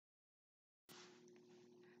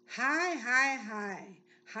Hi, hi, hi,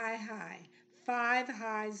 hi, hi. Five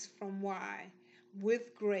highs from Y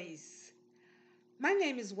with grace. My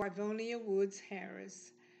name is Wyvonia Woods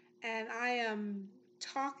Harris, and I am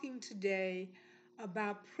talking today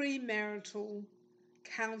about premarital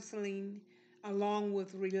counseling along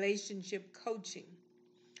with relationship coaching.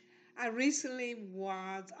 I recently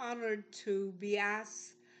was honored to be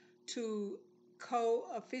asked to co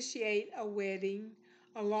officiate a wedding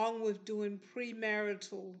along with doing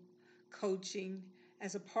premarital coaching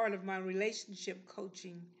as a part of my relationship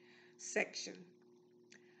coaching section.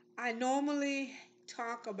 I normally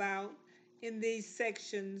talk about in these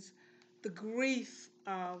sections the grief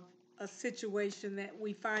of a situation that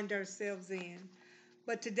we find ourselves in.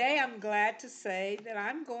 But today I'm glad to say that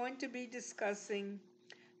I'm going to be discussing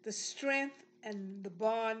the strength and the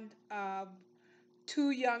bond of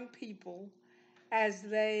two young people as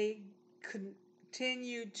they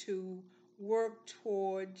continue to work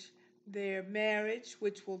towards their marriage,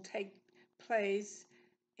 which will take place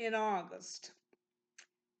in August.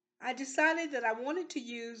 I decided that I wanted to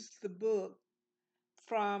use the book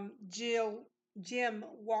from Jim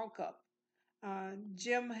Walkup.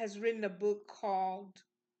 Jim has written a book called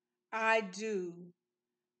I Do,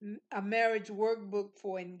 a marriage workbook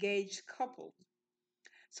for engaged couples.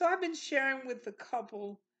 So I've been sharing with the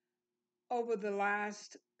couple over the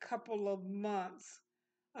last couple of months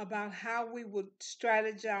about how we would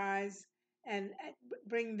strategize and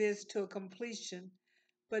bring this to a completion.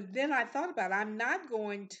 But then I thought about it. I'm not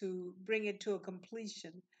going to bring it to a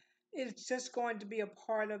completion. It's just going to be a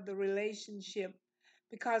part of the relationship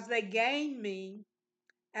because they gain me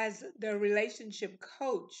as their relationship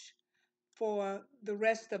coach for the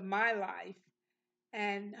rest of my life.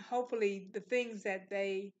 And hopefully, the things that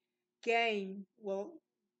they gain will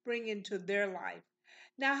bring into their life.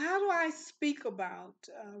 Now, how do I speak about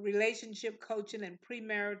relationship coaching and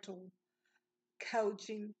premarital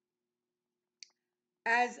coaching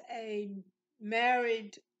as a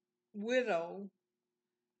married widow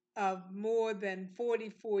of more than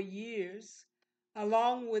 44 years,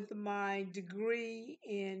 along with my degree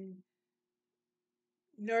in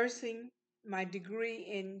nursing, my degree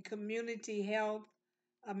in community health,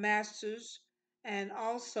 a master's, and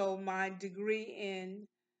also my degree in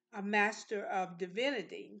a master of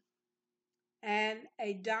divinity and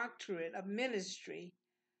a doctorate of ministry?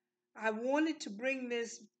 I wanted to bring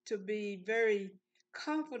this to be very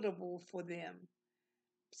comfortable for them.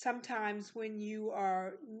 Sometimes when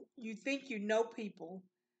you think you know people,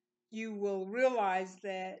 you will realize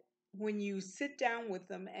that when you sit down with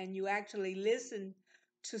them and you actually listen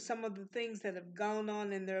to some of the things that have gone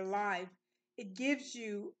on in their life, it gives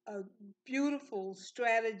you a beautiful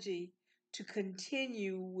strategy to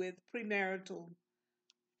continue with premarital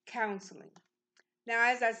counseling. Now,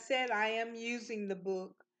 as I said, I am using the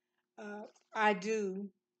book uh, I Do,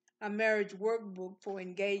 a marriage workbook for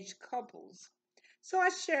engaged couples. So I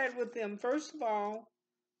shared with them, first of all,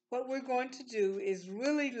 what we're going to do is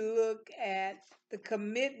really look at the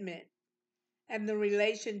commitment and the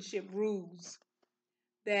relationship rules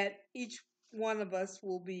that each one of us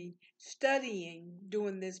will be studying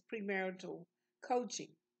during this premarital coaching.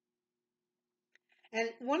 And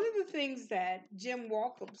one of the things that Jim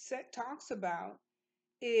Walkup talks about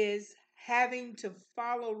is having to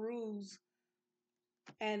follow rules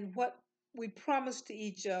and what we promise to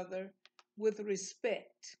each other with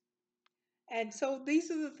respect. And so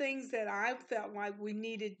these are the things that I felt like we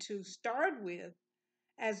needed to start with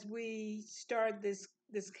as we start this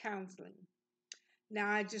counseling. Now,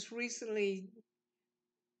 I just recently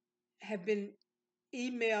have been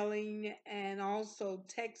emailing and also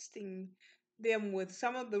texting them with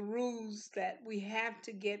some of the rules that we have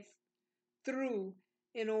to get through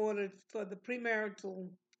in order for the premarital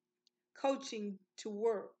coaching to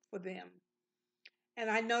work for them. And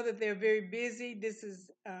I know that they're very busy. This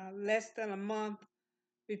is less than a month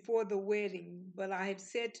before the wedding, but I have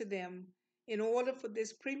said to them, in order for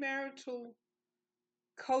this premarital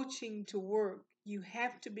coaching to work, you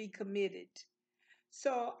have to be committed.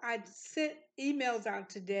 So I sent emails out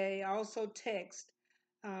today, also text,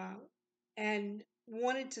 uh, and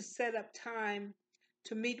wanted to set up time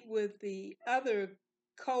to meet with the other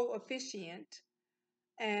co-officiant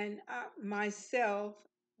and myself,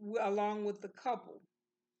 along with the couple.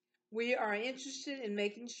 We are interested in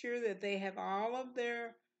making sure that they have all of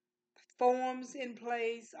their forms in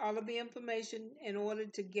place, all of the information in order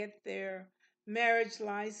to get their marriage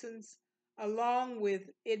license, along with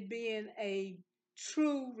it being a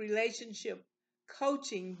true relationship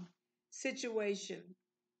coaching situation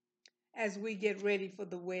as we get ready for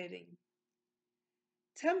the wedding.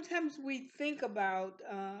 Sometimes we think about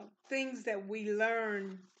things that we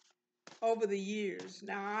learn over the years.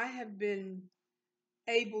 Now, I have been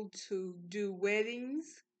able to do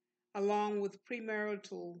weddings along with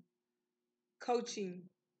premarital coaching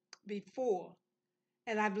before,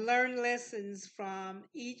 and I've learned lessons from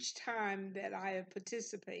each time that I have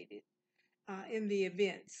participated in the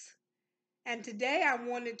events. And today I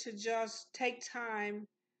wanted to just take time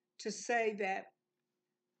to say that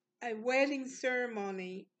a wedding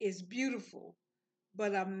ceremony is beautiful,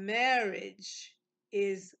 but a marriage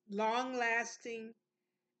is long lasting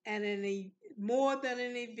and more than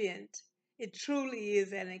an event. It truly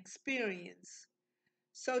is an experience.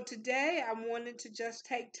 So today I wanted to just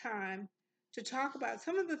take time to talk about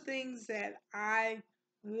some of the things that I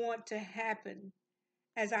want to happen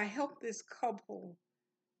as I help this couple.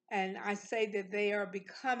 And I say that they are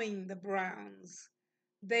becoming the Browns.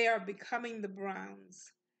 They are becoming the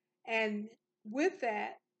Browns. And with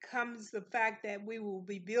that comes the fact that we will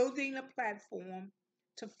be building a platform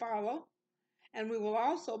to follow, and we will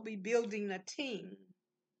also be building a team.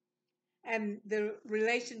 And the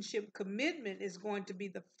relationship commitment is going to be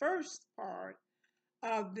the first part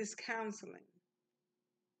of this counseling.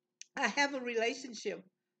 I have a relationship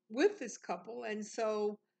with this couple, and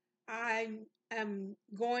so I am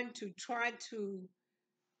going to try to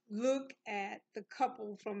look at the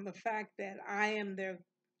couple from the fact that I am their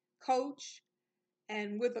coach.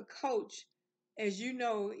 And with a coach, as you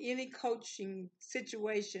know, any coaching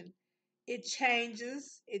situation, it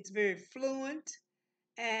changes, it's very fluent,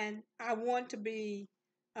 and I want to be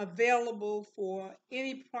available for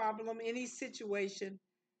any problem, any situation,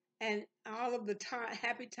 and all of the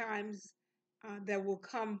happy times that will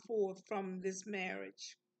come forth from this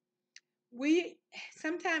marriage. We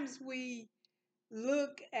sometimes we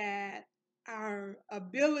look at our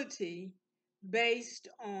ability based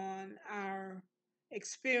on our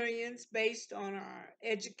experience, based on our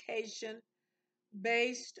education,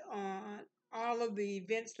 based on all of the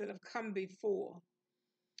events that have come before.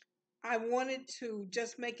 I wanted to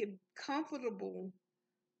just make it comfortable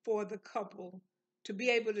for the couple to be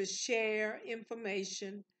able to share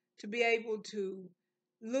information, to be able to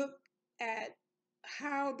look at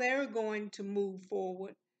how they're going to move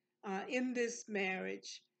forward in this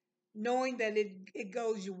marriage, knowing that it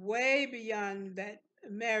goes way beyond that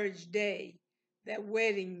marriage day, that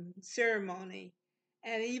wedding ceremony,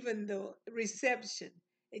 and even the reception.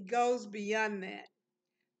 It goes beyond that.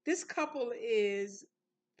 This couple is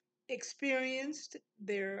experienced.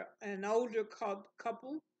 They're an older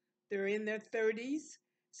couple. They're in their 30s.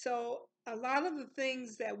 So a lot of the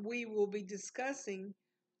things that we will be discussing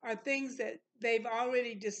are things that they've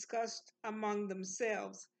already discussed among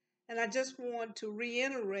themselves. And I just want to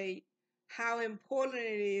reiterate how important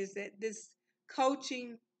it is that this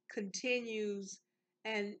coaching continues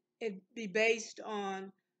and it be based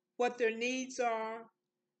on what their needs are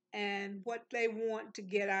and what they want to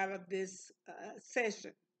get out of this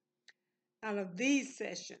session, out of these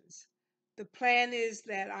sessions. The plan is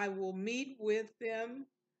that I will meet with them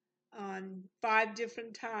on 5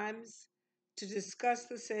 different times to discuss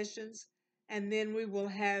the sessions, and then we will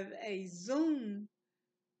have a Zoom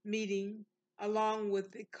meeting along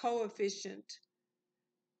with the coefficient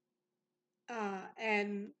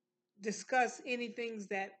and discuss any things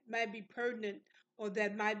that might be pertinent or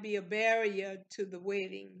that might be a barrier to the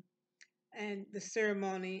wedding and the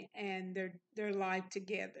ceremony and their life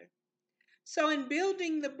together. So, in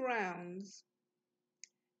building the Browns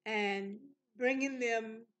and bringing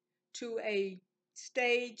them to a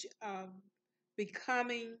stage of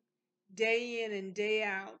becoming day in and day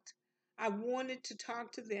out, I wanted to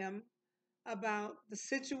talk to them about the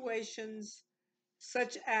situations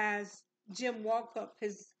such as Jim Walkup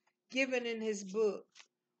has given in his book.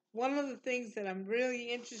 One of the things that I'm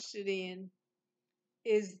really interested in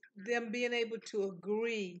is them being able to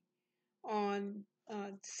agree on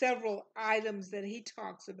several items that he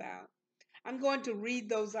talks about. I'm going to read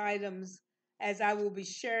those items as I will be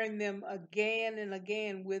sharing them again and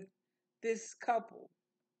again with this couple.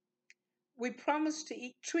 We promise to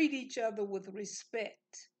treat each other with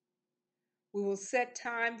respect. We will set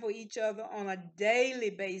time for each other on a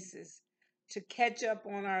daily basis to catch up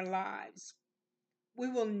on our lives. We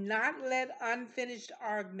will not let unfinished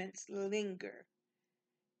arguments linger.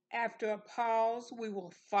 After a pause, we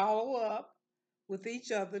will follow up with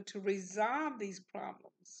each other to resolve these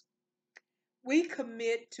problems. We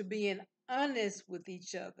commit to being honest with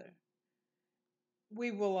each other.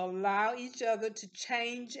 We will allow each other to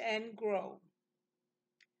change and grow.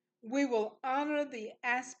 We will honor the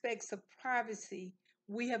aspects of privacy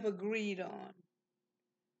we have agreed on.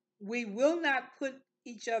 We will not put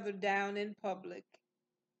each other down in public.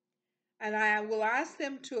 And I will ask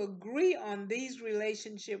them to agree on these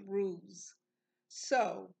relationship rules.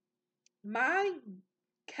 So, my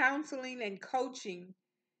counseling and coaching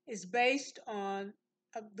is based on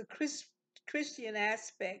the Christian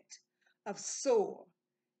aspect of SOAR.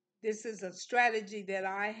 This is a strategy that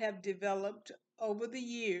I have developed over the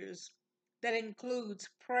years that includes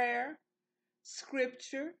prayer,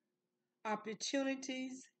 scripture,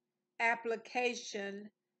 opportunities,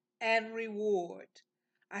 application, and reward.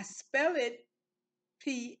 I spell it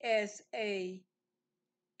PSALMS,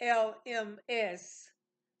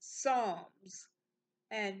 Psalms,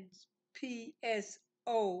 and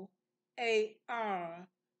PSOAR,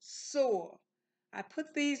 SOAR. I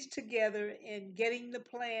put these together in getting the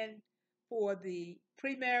plan for the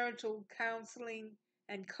premarital counseling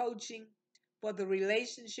and coaching, for the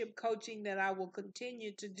relationship coaching that I will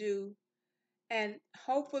continue to do. And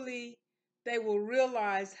hopefully, they will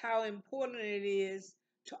realize how important it is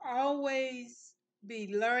to always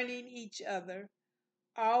be learning each other,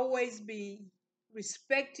 always be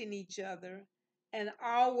respecting each other, and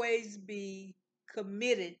always be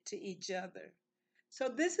committed to each other. So,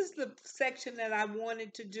 this is the section that I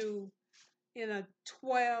wanted to do in a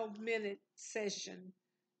 12-minute session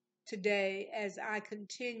today as I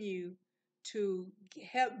continue to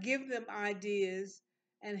help give them ideas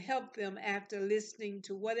and help them after listening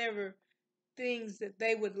to whatever things that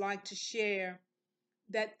they would like to share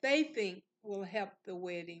that they think will help the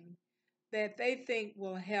wedding, that they think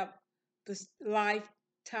will help the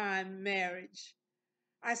lifetime marriage.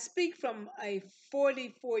 I speak from a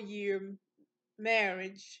 44-year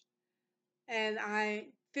marriage, and I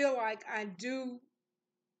feel like I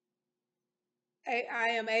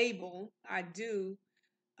am able, I do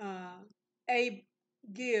uh, a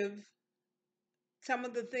give some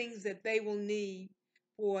of the things that they will need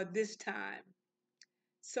for this time.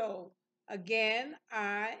 So again,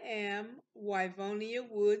 I am Wyvonia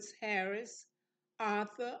Woods Harris,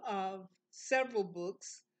 author of several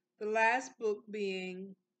books, the last book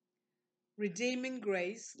being Redeeming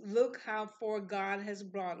Grace, Look How Far God Has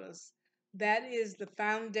Brought Us. That is the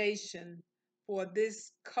foundation for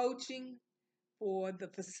this coaching, for the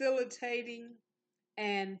facilitating,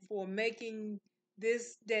 and for making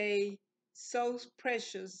this day so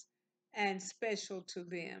precious and special to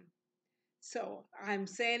them. So I'm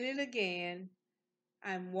saying it again.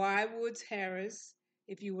 I'm Y. Woods Harris.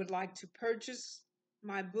 If you would like to purchase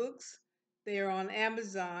my books, they are on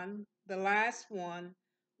Amazon. The last one,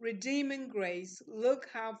 Redeeming Grace, Look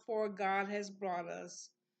How Far God Has Brought Us.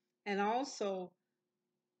 And also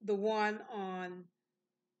the one on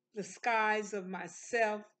the skies of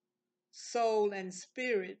myself, soul, and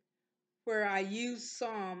spirit, where I use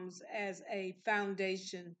Psalms as a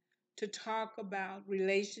foundation to talk about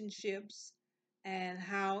relationships and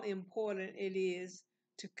how important it is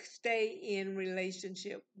to stay in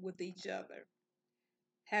relationship with each other.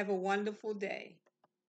 Have a wonderful day.